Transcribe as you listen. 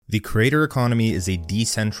The creator economy is a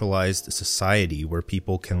decentralized society where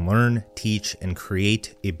people can learn, teach, and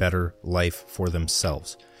create a better life for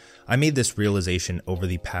themselves. I made this realization over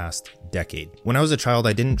the past decade. When I was a child,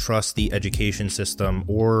 I didn't trust the education system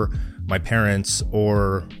or my parents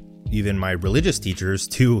or even my religious teachers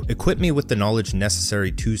to equip me with the knowledge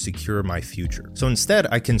necessary to secure my future. So instead,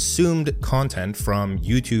 I consumed content from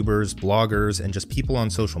YouTubers, bloggers, and just people on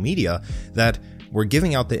social media that were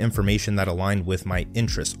giving out the information that aligned with my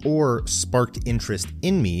interests or sparked interest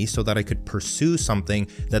in me so that I could pursue something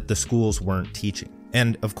that the schools weren't teaching.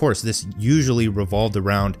 And of course, this usually revolved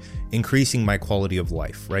around increasing my quality of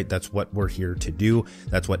life, right? That's what we're here to do.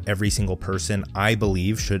 That's what every single person, I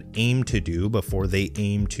believe, should aim to do before they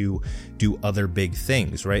aim to do other big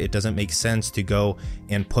things, right? It doesn't make sense to go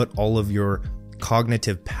and put all of your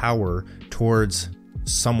cognitive power towards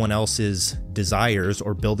someone else's desires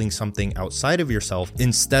or building something outside of yourself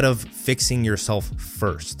instead of fixing yourself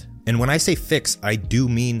first. And when I say fix, I do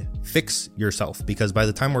mean fix yourself, because by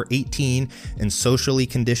the time we're 18 and socially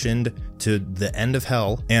conditioned to the end of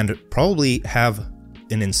hell and probably have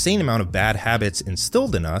an insane amount of bad habits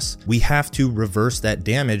instilled in us, we have to reverse that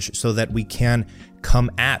damage so that we can come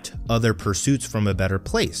at other pursuits from a better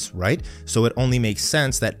place, right? So it only makes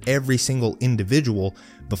sense that every single individual,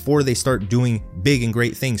 before they start doing big and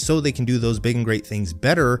great things so they can do those big and great things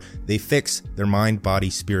better, they fix their mind,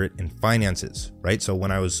 body, spirit, and finances, right? So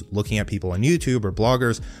when I was looking at people on YouTube or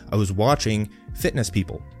bloggers, I was watching fitness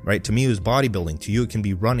people, right? To me, it was bodybuilding. To you, it can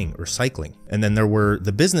be running or cycling. And then there were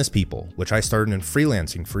the business people, which I started in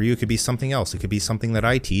freelancing. For you, it could be something else. It could be something that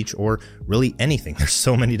I teach or really anything. There's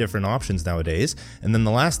so many different options nowadays. And then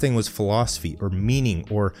the last thing was philosophy or meaning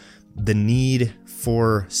or the need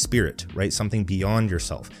for spirit, right? Something beyond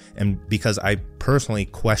yourself. And because I personally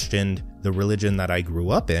questioned the religion that I grew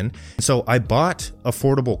up in, so I bought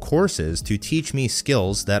affordable courses to teach me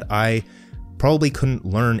skills that I probably couldn't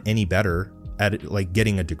learn any better at, like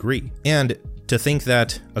getting a degree. And to think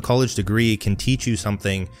that a college degree can teach you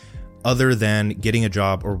something other than getting a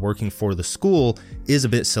job or working for the school is a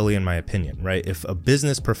bit silly in my opinion, right? If a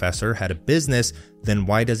business professor had a business, then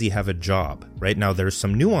why does he have a job, right? Now, there's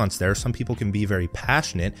some nuance there. Some people can be very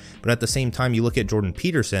passionate, but at the same time, you look at Jordan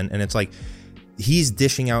Peterson and it's like, he's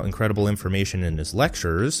dishing out incredible information in his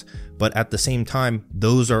lectures, but at the same time,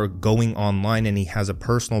 those are going online and he has a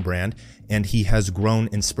personal brand and he has grown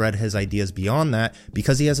and spread his ideas beyond that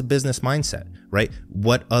because he has a business mindset, right?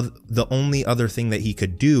 The only other thing that he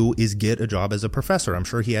could do is get a job as a professor. I'm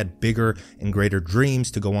sure he had bigger and greater dreams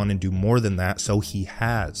to go on and do more than that, so he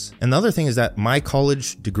has. And the other thing is that my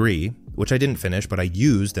college degree, which I didn't finish, but I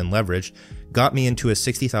used and leveraged, got me into a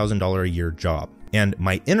 $60,000 a year job. And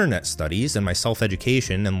my internet studies and my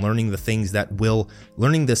self-education and learning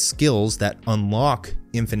the skills that unlock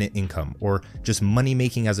infinite income or just money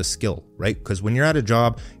making as a skill, right? Because when you're at a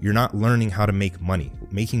job, you're not learning how to make money.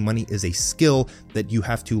 Making money is a skill that you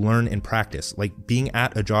have to learn and practice. Like being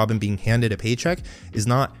at a job and being handed a paycheck is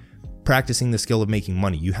not practicing the skill of making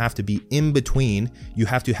money. You have to be in between. You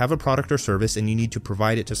have to have a product or service and you need to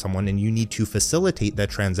provide it to someone and you need to facilitate that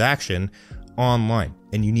transaction online.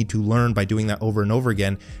 And you need to learn by doing that over and over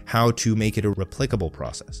again how to make it a replicable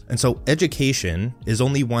process. And so education is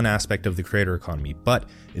only one aspect of the creator economy, but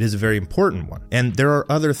it is a very important one. And there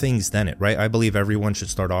are other things than it, right? I believe everyone should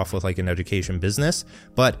start off with like an education business,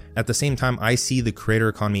 but at the same time, I see the creator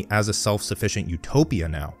economy as a self-sufficient utopia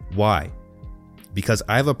now. Why? Because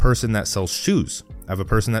I have a person that sells shoes. I have a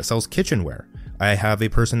person that sells kitchenware. I have a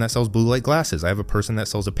person that sells blue light glasses. I have a person that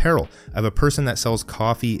sells apparel. I have a person that sells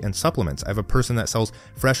coffee and supplements. I have a person that sells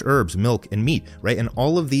fresh herbs, milk, and meat, right? And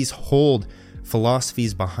all of these hold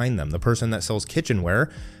philosophies behind them. The person that sells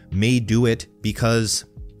kitchenware may do it because,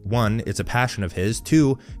 one, it's a passion of his.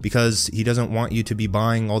 Two, because he doesn't want you to be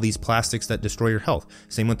buying all these plastics that destroy your health.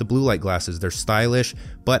 Same with the blue light glasses. They're stylish,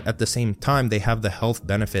 but at the same time, they have the health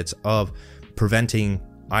benefits of preventing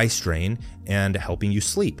eye strain and helping you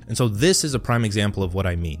sleep. And so this is a prime example of what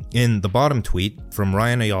I mean. In the bottom tweet from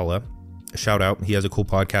Ryan Ayala, shout out, he has a cool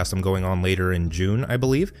podcast I'm going on later in June, I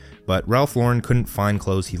believe, but Ralph Lauren couldn't find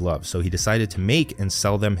clothes he loves, so he decided to make and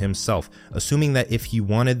sell them himself, assuming that if he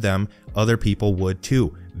wanted them, other people would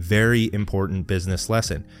too. Very important business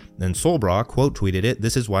lesson. Then Solbra quote tweeted it,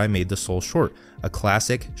 "This is why I made the Sol short. A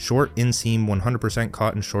classic, short inseam, 100%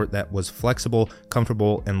 cotton short that was flexible,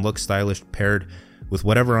 comfortable, and looked stylish paired with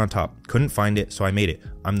whatever on top. Couldn't find it, so I made it.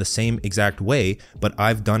 I'm the same exact way, but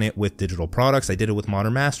I've done it with digital products. I did it with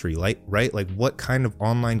Modern Mastery, right? Like what kind of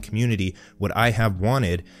online community would I have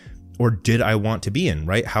wanted or did I want to be in,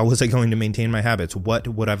 right? How was I going to maintain my habits? What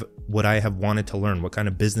would I have wanted to learn? What kind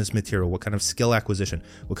of business material? What kind of skill acquisition?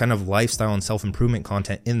 What kind of lifestyle and self-improvement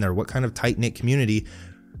content in there? What kind of tight-knit community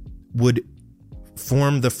would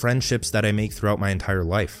form the friendships that I make throughout my entire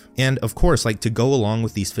life? And of course, like, to go along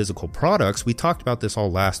with these physical products, we talked about this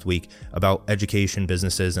all last week about education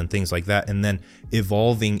businesses and things like that, and then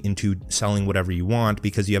evolving into selling whatever you want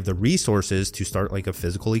because you have the resources to start like a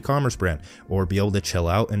physical e-commerce brand or be able to chill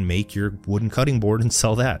out and make your wooden cutting board and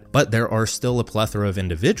sell that. But there are still a plethora of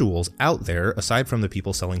individuals out there, aside from the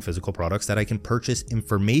people selling physical products, that I can purchase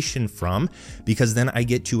information from, because then I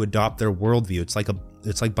get to adopt their worldview. It's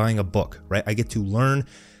like buying a book, right? I get to learn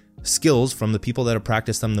skills from the people that have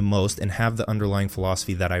practiced them the most and have the underlying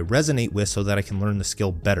philosophy that I resonate with so that I can learn the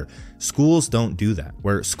skill better. Schools don't do that.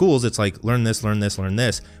 Where schools, it's like learn this, learn this, learn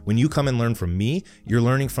this. When you come and learn from me, you're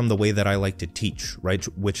learning from the way that I like to teach, right?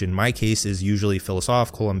 Which in my case is usually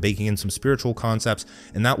philosophical. I'm baking in some spiritual concepts,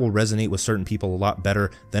 and that will resonate with certain people a lot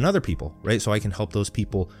better than other people, right? So I can help those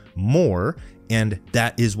people more, and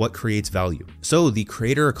that is what creates value. So the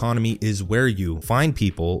creator economy is where you find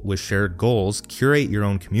people with shared goals, curate your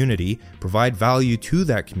own community, provide value to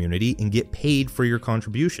that community, and get paid for your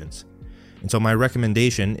contributions. And so my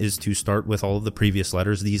recommendation is to start with all of the previous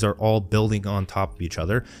letters. These are all building on top of each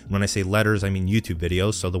other. And when I say letters, I mean YouTube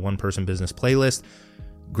videos. So the One Person Business playlist,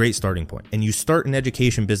 great starting point. And you start an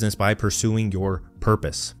education business by pursuing your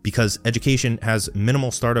purpose, because education has minimal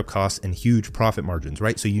startup costs and huge profit margins,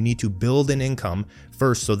 right? So you need to build an income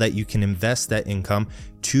first so that you can invest that income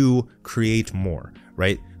to create more,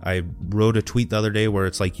 right? I wrote a tweet the other day where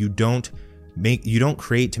it's like, you don't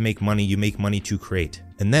create to make money, you make money to create.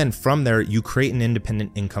 And then from there, you create an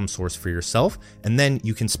independent income source for yourself, and then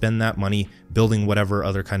you can spend that money building whatever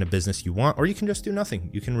other kind of business you want, or you can just do nothing.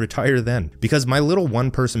 You can retire then. Because my little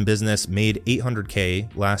one-person business made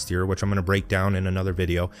 $800K last year, which I'm going to break down in another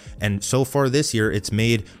video. And so far this year, it's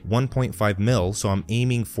made 1.5 mil. So I'm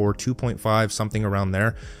aiming for 2.5, something around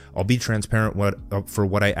there. I'll be transparent for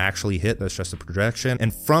what I actually hit. That's just a projection.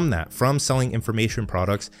 And from that, from selling information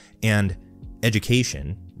products and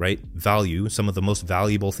education, right? Value, some of the most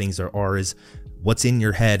valuable things there are is what's in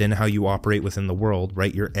your head and how you operate within the world,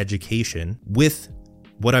 right? Your education. With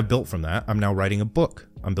what I've built from that, I'm now writing a book.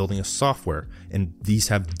 I'm building a software, and these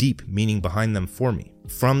have deep meaning behind them for me.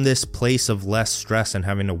 From this place of less stress and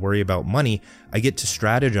having to worry about money, I get to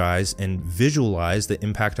strategize and visualize the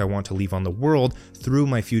impact I want to leave on the world through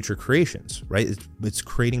my future creations, right? It's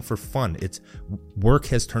creating for fun. It's work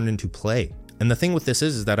has turned into play. And the thing with this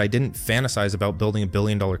is that I didn't fantasize about building $1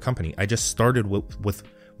 billion company. I just started with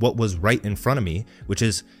what was right in front of me, which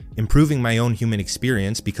is improving my own human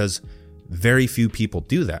experience, because very few people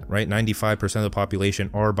do that, right? 95% of the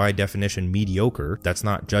population are by definition mediocre. That's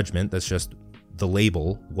not judgment. That's just the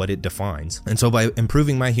label, what it defines. And so by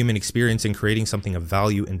improving my human experience and creating something of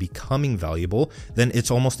value and becoming valuable, then it's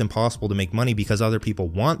almost impossible to make money, because other people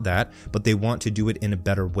want that, but they want to do it in a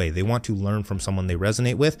better way. They want to learn from someone they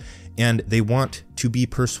resonate with, and they want to be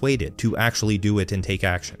persuaded to actually do it and take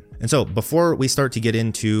action. And so before we start to get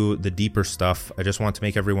into the deeper stuff, I just want to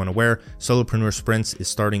make everyone aware, Solopreneur Sprints is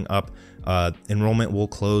starting up. Enrollment will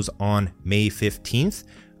close on May 15th.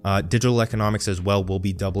 Digital economics as well will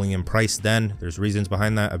be doubling in price then. There's reasons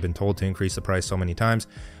behind that. I've been told to increase the price so many times.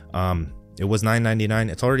 It was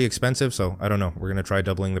 $9.99. It's already expensive, so I don't know. We're going to try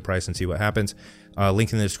doubling the price and see what happens.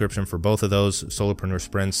 Link in the description for both of those. Solopreneur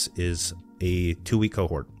Sprints is a 2-week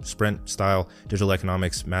cohort. Sprint style, digital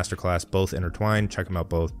economics, masterclass, both intertwined. Check them out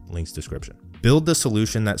both. Links description. Build the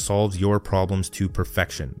solution that solves your problems to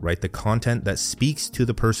perfection, right? The content that speaks to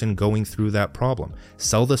the person going through that problem.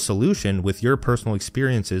 Sell the solution with your personal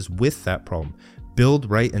experiences with that problem.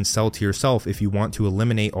 Build, write, and sell to yourself if you want to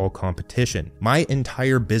eliminate all competition. My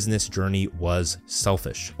entire business journey was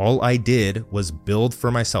selfish. All I did was build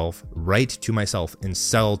for myself, write to myself, and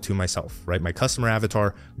sell to myself, right? My customer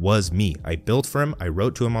avatar was me. I built for him. I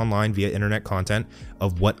wrote to him online via internet content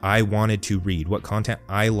of what I wanted to read, what content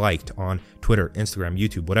I liked on Twitter, Instagram,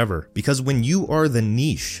 YouTube, whatever. Because when you are the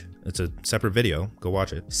niche, it's a separate video, go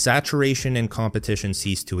watch it. Saturation and competition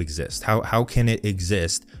cease to exist. How can it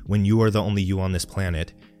exist when you are the only you on this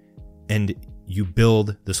planet and you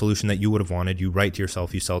build the solution that you would have wanted, you write to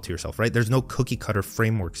yourself, you sell to yourself, right? There's no cookie cutter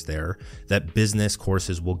frameworks there that business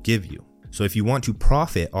courses will give you. So if you want to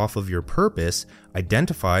profit off of your purpose,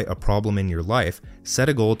 identify a problem in your life, set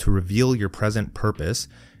a goal to reveal your present purpose,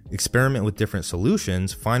 experiment with different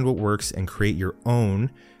solutions, find what works, and create your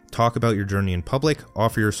own. Talk about your journey in public,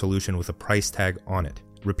 offer your solution with a price tag on it.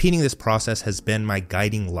 Repeating this process has been my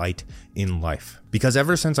guiding light in life. Because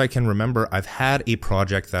ever since I can remember, I've had a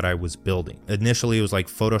project that I was building. Initially, it was like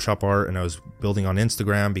Photoshop art, and I was building on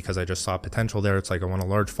Instagram because I just saw potential there. It's like I want a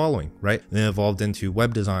large following, right? And then it evolved into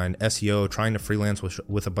web design, SEO, trying to freelance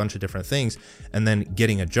with a bunch of different things, and then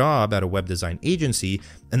getting a job at a web design agency,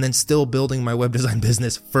 and then still building my web design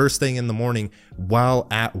business first thing in the morning while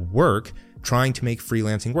at work, trying to make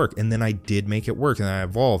freelancing work. And then I did make it work, and I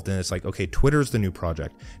evolved, and it's like, okay, Twitter's the new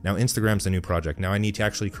project. Now Instagram's the new project. Now I need to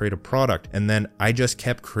actually create a product. And then I just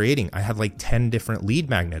kept creating. I had like 10 different lead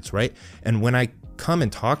magnets, right? And when I come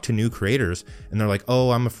and talk to new creators and they're like, oh,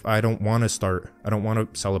 I don't want to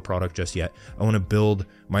sell a product just yet. I want to build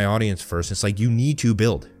my audience first. It's like, you need to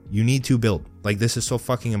build. Like, this is so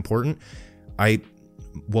fucking important.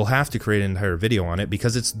 We'll have to create an entire video on it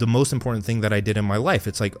because it's the most important thing that I did in my life.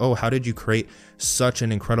 It's like, oh, how did you create such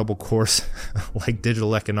an incredible course like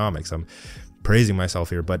digital economics? I'm praising myself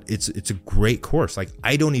here, but it's a great course. Like,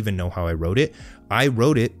 I don't even know how I wrote it. I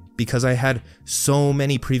wrote it because I had so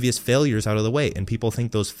many previous failures out of the way, and people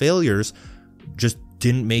think those failures just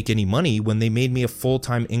didn't make any money when they made me a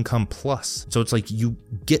full-time income plus. So it's like, you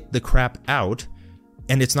get the crap out,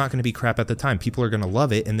 and it's not going to be crap at the time. People are going to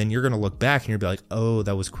love it, and then you're going to look back and you'll be like, oh,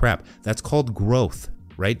 that was crap. That's called growth,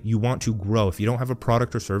 right? You want to grow. If you don't have a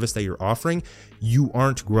product or service that you're offering, you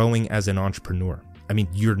aren't growing as an entrepreneur. I mean,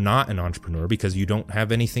 you're not an entrepreneur because you don't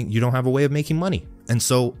have anything, you don't have a way of making money. And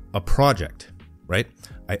so a project, right?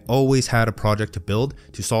 I always had a project to build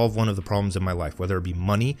to solve one of the problems in my life, whether it be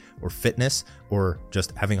money or fitness or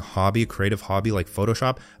just having a hobby, a creative hobby like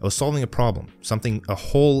Photoshop. I was solving a problem, a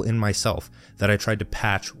hole in myself that I tried to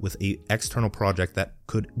patch with an external project that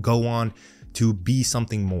could go on to be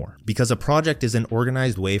something more. Because a project is an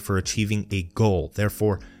organized way for achieving a goal.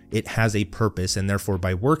 Therefore, it has a purpose, and therefore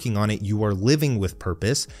by working on it, you are living with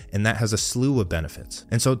purpose, and that has a slew of benefits.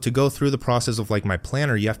 And so to go through the process of like my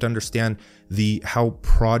planner, you have to understand how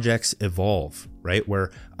projects evolve, right?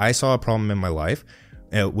 Where I saw a problem in my life,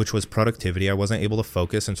 which was productivity. I wasn't able to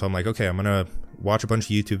focus, and so I'm like, okay, I'm gonna watch a bunch of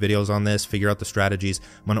YouTube videos on this, figure out the strategies.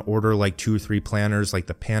 I'm gonna order like 2 or 3 planners, like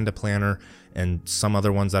the Panda planner and some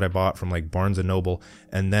other ones that I bought from like Barnes and Noble,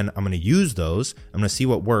 and then I'm gonna use those. I'm gonna see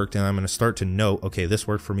what worked, and I'm gonna start to note, okay, this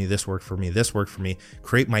worked for me, this worked for me, this worked for me,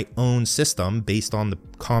 create my own system based on the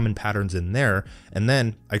common patterns in there. And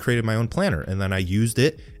then I created my own planner, and then I used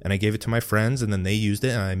it, and I gave it to my friends, and then they used it,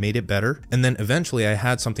 and I made it better. And then eventually I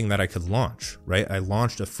had something that I could launch, right? I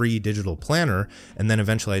launched a free digital planner, and then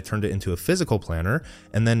eventually I turned it into a physical planner,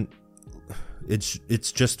 and then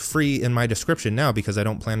it's just free in my description now because I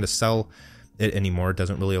don't plan to sell it anymore. It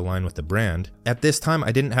doesn't really align with the brand. At this time,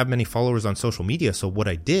 I didn't have many followers on social media, so what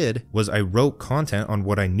I did was I wrote content on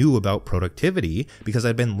what I knew about productivity because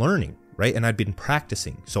I'd been learning, right? And I'd been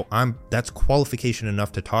practicing. So that's qualification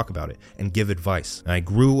enough to talk about it and give advice. And I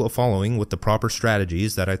grew a following with the proper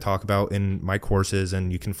strategies that I talk about in my courses,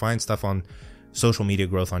 and you can find stuff on social media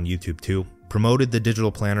growth on YouTube too. Promoted the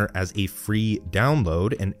digital planner as a free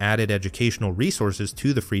download and added educational resources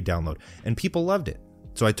to the free download, and people loved it.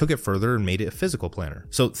 So I took it further and made it a physical planner.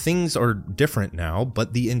 So things are different now,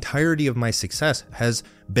 but the entirety of my success has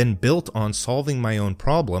been built on solving my own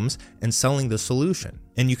problems and selling the solution.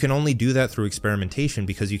 And you can only do that through experimentation,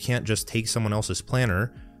 because you can't just take someone else's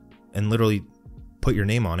planner and literally put your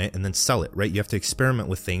name on it and then sell it, right? You have to experiment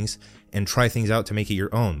with things and try things out to make it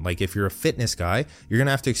your own. Like if you're a fitness guy, you're going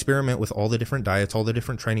to have to experiment with all the different diets, all the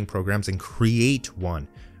different training programs, and create one,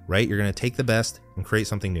 right? You're going to take the best and create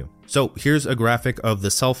something new. So here's a graphic of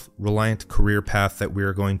the self-reliant career path that we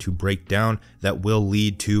are going to break down that will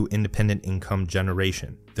lead to independent income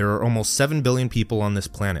generation. There are almost 7 billion people on this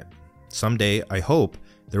planet. Someday, I hope,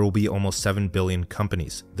 there will be almost 7 billion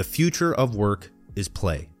companies. The future of work is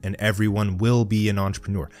play, and everyone will be an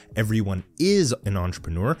entrepreneur. Everyone is an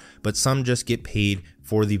entrepreneur, but some just get paid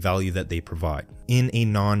for the value that they provide in a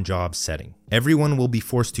non-job setting. Everyone will be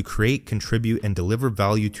forced to create, contribute, and deliver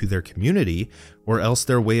value to their community, or else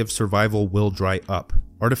their way of survival will dry up.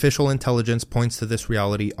 Artificial intelligence points to this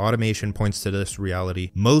reality. Automation points to this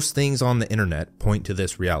reality. Most things on the internet point to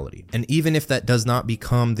this reality. And even if that does not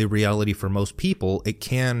become the reality for most people, it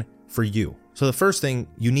can for you. So the first thing,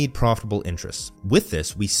 you need profitable interests. With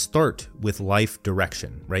this, we start with life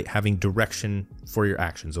direction, right? Having direction for your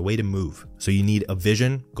actions, a way to move. So you need a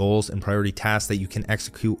vision, goals, and priority tasks that you can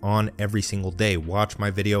execute on every single day. Watch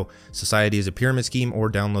my video, Society is a Pyramid Scheme,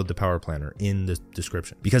 or download the Power Planner in the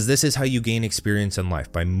description. Because this is how you gain experience in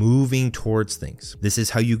life, by moving towards things. This is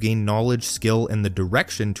how you gain knowledge, skill, and the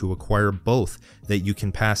direction to acquire both that you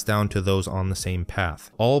can pass down to those on the same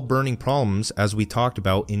path. All burning problems, as we talked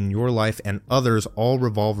about in your life and and others all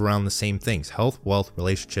revolve around the same things: health, wealth,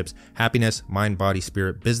 relationships, happiness, mind, body,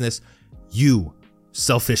 spirit, business, you,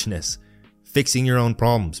 selfishness, fixing your own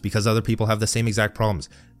problems because other people have the same exact problems.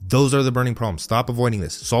 Those are the burning problems. Stop avoiding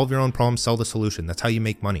this. Solve your own problems, sell the solution. That's how you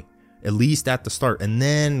make money, at least at the start, and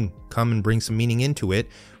then come and bring some meaning into it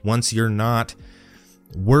once you're not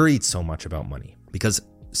worried so much about money. Because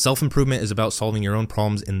self-improvement is about solving your own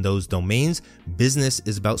problems in those domains. Business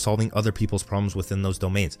is about solving other people's problems within those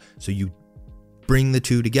domains. So you bring the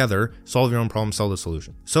two together, solve your own problem, sell the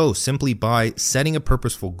solution. So simply by setting a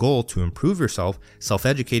purposeful goal to improve yourself,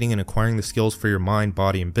 self-educating and acquiring the skills for your mind,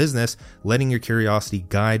 body, and business, letting your curiosity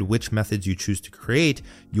guide which methods you choose to create,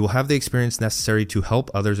 you will have the experience necessary to help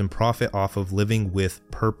others and profit off of living with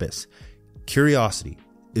purpose. Curiosity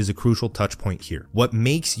is a crucial touch point here. What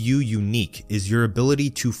makes you unique is your ability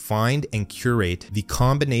to find and curate the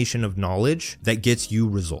combination of knowledge that gets you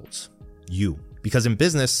results. Because in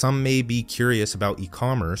business, some may be curious about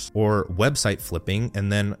e-commerce or website flipping,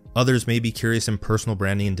 and then others may be curious in personal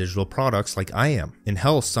branding and digital products like I am. In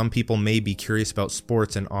health, some people may be curious about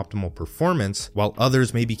sports and optimal performance, while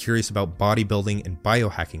others may be curious about bodybuilding and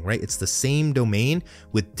biohacking, right? It's the same domain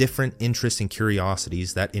with different interests and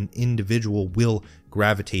curiosities that an individual will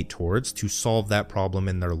gravitate towards to solve that problem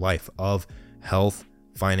in their life of health,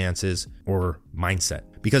 finances, or mindset.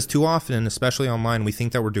 Because too often, especially online, we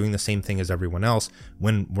think that we're doing the same thing as everyone else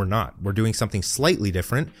when we're not. We're doing something slightly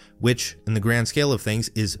different, which in the grand scale of things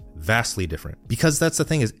is vastly different. Because that's the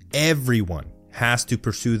thing, is everyone has to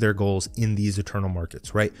pursue their goals in these eternal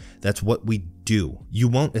markets, right? That's what we do. You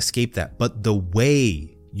won't escape that, but the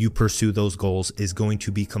way you pursue those goals is going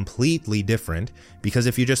to be completely different. Because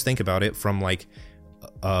if you just think about it from like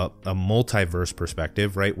a multiverse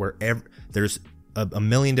perspective, right, where there's a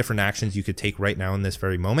million different actions you could take right now in this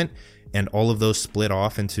very moment, and all of those split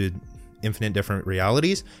off into infinite different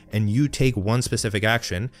realities, and you take one specific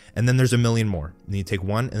action, and then there's a million more, and you take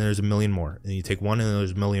one, and there's a million more, and you take one, and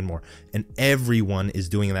there's a million more, and everyone is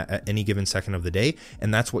doing that at any given second of the day,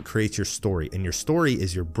 and that's what creates your story, and your story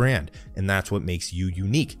is your brand, and that's what makes you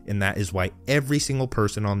unique, and that is why every single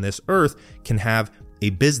person on this earth can have a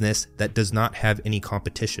business that does not have any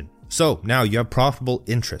competition. So now you have profitable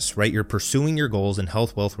interests, right? You're pursuing your goals in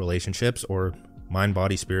health, wealth, relationships, or mind,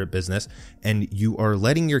 body, spirit, business, and you are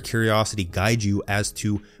letting your curiosity guide you as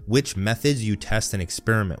to which methods you test and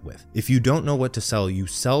experiment with. If you don't know what to sell, you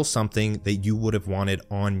sell something that you would have wanted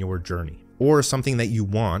on your journey, or something that you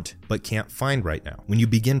want but can't find right now. When you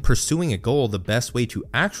begin pursuing a goal, the best way to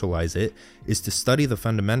actualize it is to study the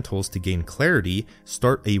fundamentals to gain clarity,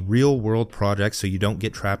 start a real-world project so you don't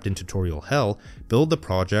get trapped in tutorial hell, build the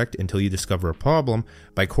project until you discover a problem,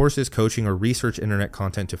 buy courses, coaching, or research internet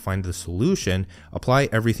content to find the solution, apply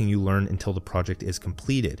everything you learn until the project is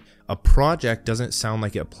completed. A project doesn't sound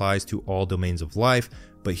like it applies to all domains of life,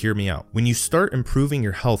 but hear me out. When you start improving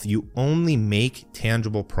your health, you only make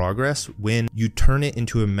tangible progress when you turn it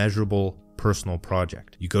into a measurable personal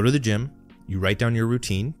project. You go to the gym, you write down your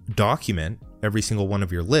routine, document every single one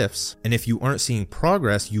of your lifts, and if you aren't seeing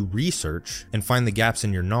progress, you research and find the gaps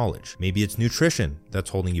in your knowledge. Maybe it's nutrition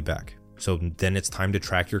that's holding you back. So then it's time to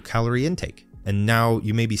track your calorie intake. And now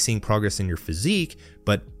you may be seeing progress in your physique,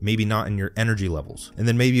 but maybe not in your energy levels. And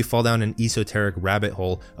then maybe you fall down an esoteric rabbit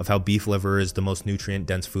hole of how beef liver is the most nutrient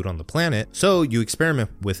dense food on the planet. So you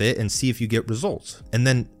experiment with it and see if you get results. And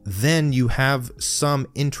then you have some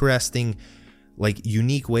interesting, like,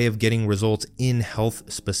 unique way of getting results in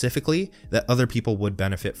health specifically that other people would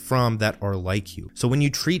benefit from that are like you. So when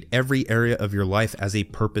you treat every area of your life as a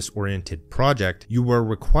purpose-oriented project, you are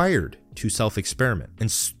required to self-experiment.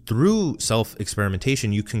 And through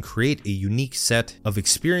self-experimentation, you can create a unique set of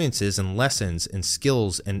experiences and lessons and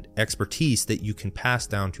skills and expertise that you can pass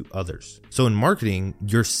down to others. So in marketing,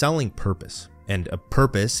 you're selling purpose. And a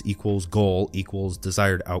purpose equals goal equals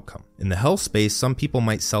desired outcome. In the health space, some people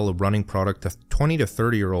might sell a running product to 20 to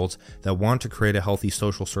 30-year-olds that want to create a healthy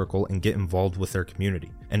social circle and get involved with their community.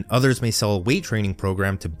 And others may sell a weight training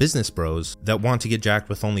program to business bros that want to get jacked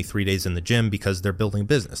with only 3 days in the gym because they're building a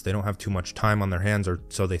business. They don't have too much time on their hands, or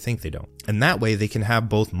so they think they don't. And that way they can have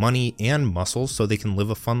both money and muscles so they can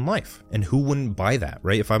live a fun life. And who wouldn't buy that,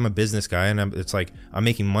 right? If I'm a business guy and it's like I'm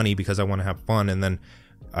making money because I want to have fun, and then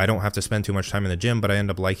I don't have to spend too much time in the gym, but I end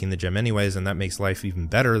up liking the gym anyways, and that makes life even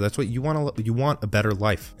better. That's what you want. You want a better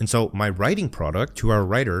life. And so my writing product, 2 Hour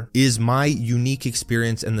Writer, is my unique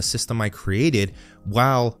experience and the system I created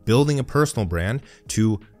while building a personal brand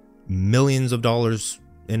to millions of dollars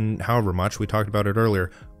in however much, we talked about it earlier,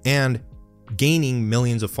 and gaining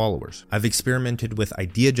millions of followers. I've experimented with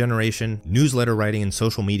idea generation, newsletter writing, and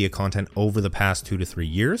social media content over the past 2 to 3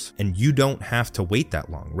 years, and you don't have to wait that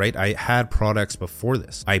long, right? I had products before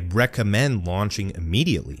this. I recommend launching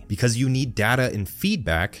immediately because you need data and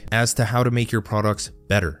feedback as to how to make your products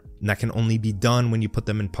better. And that can only be done when you put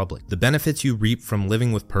them in public. The benefits you reap from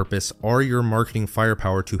living with purpose are your marketing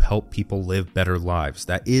firepower to help people live better lives.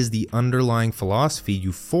 That is the underlying philosophy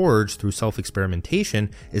you forge through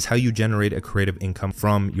self-experimentation, is how you generate a creative income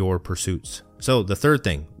from your pursuits. So the third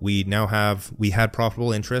thing, we had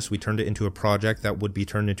profitable interest, we turned it into a project that would be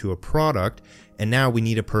turned into a product, and now we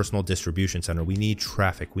need a personal distribution center. We need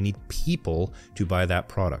traffic, we need people to buy that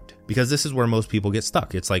product. Because this is where most people get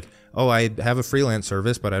stuck. It's like, oh, I have a freelance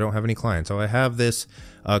service, but I don't have any clients. Oh, I have this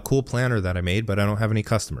cool planner that I made, but I don't have any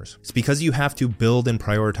customers. It's because you have to build and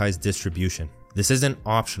prioritize distribution. This isn't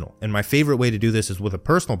optional. And my favorite way to do this is with a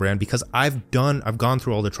personal brand, because I've gone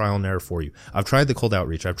through all the trial and error for you. I've tried the cold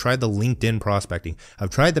outreach. I've tried the LinkedIn prospecting.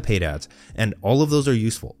 I've tried the paid ads, and all of those are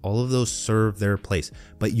useful. All of those serve their place,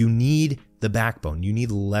 but you need the backbone. You need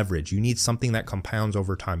leverage. You need something that compounds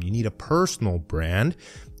over time. You need a personal brand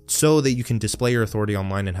so that you can display your authority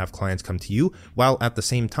online and have clients come to you, while at the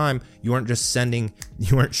same time, you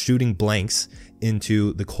aren't shooting blanks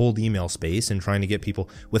into the cold email space and trying to get people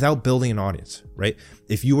without building an audience, right?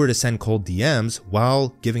 If you were to send cold DMs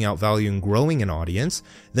while giving out value and growing an audience,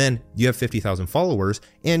 then you have 50,000 followers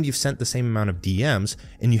and you've sent the same amount of DMs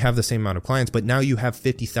and you have the same amount of clients, but now you have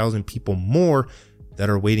 50,000 people more that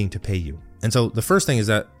are waiting to pay you. And so the first thing is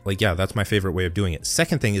that, that's my favorite way of doing it.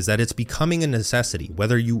 Second thing is that it's becoming a necessity.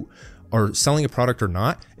 Whether you are selling a product or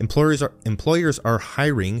not, employers are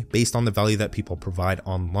hiring based on the value that people provide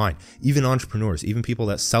online. Even entrepreneurs, even people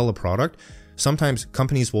that sell a product, sometimes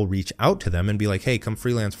companies will reach out to them and be like, hey, come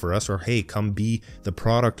freelance for us, or hey, come be the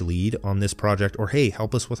product lead on this project, or hey,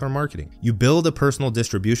 help us with our marketing. You build a personal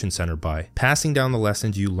distribution center by passing down the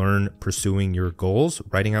lessons you learn pursuing your goals,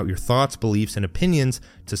 writing out your thoughts, beliefs, and opinions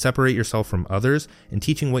to separate yourself from others, and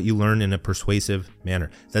teaching what you learn in a persuasive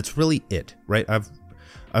manner. That's really it, right?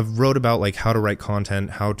 I've wrote about how to write content,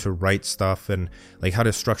 how to write stuff, and how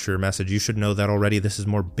to structure your message. You should know that already. This is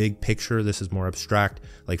more big picture. This is more abstract,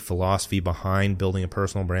 philosophy behind building a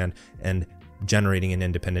personal brand and generating an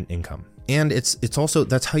independent income. And it's also,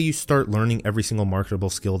 that's how you start learning every single marketable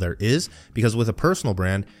skill there is, because with a personal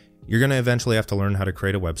brand, you're going to eventually have to learn how to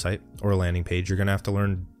create a website or a landing page. You're going to have to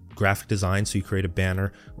learn graphic design, so you create a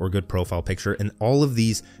banner or a good profile picture, and all of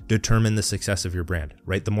these determine the success of your brand,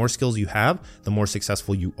 right? The more skills you have, the more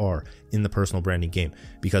successful you are in the personal branding game,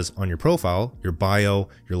 because on your profile, your bio,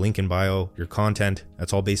 your link in bio, your content,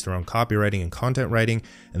 that's all based around copywriting and content writing.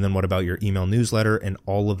 And then what about your email newsletter and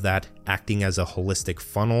all of that acting as a holistic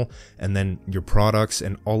funnel, and then your products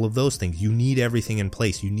and all of those things? You need everything in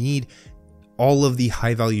place. You need all of the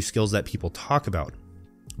high value skills that people talk about.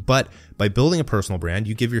 But by building a personal brand,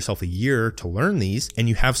 you give yourself a year to learn these and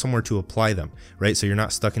you have somewhere to apply them, right? So you're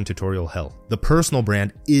not stuck in tutorial hell. The personal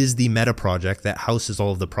brand is the meta project that houses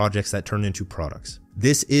all of the projects that turn into products.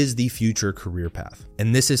 This is the future career path.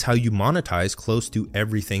 And this is how you monetize close to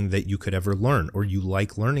everything that you could ever learn or you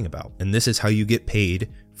like learning about. And this is how you get paid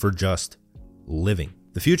for just living.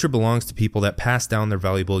 The future belongs to people that pass down their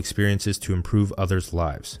valuable experiences to improve others'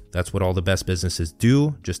 lives. That's what all the best businesses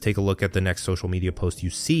do. Just take a look at the next social media post you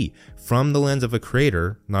see from the lens of a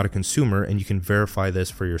creator, not a consumer, and you can verify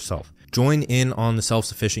this for yourself. Join in on the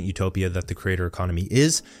self-sufficient utopia that the creator economy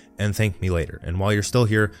is, and thank me later. And while you're still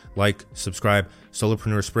here, like, subscribe.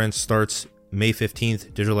 Solopreneur Sprint starts May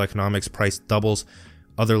 15th. Digital economics price doubles.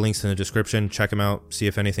 Other links in the description. Check them out. See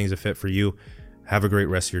if anything's a fit for you. Have a great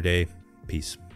rest of your day. Peace.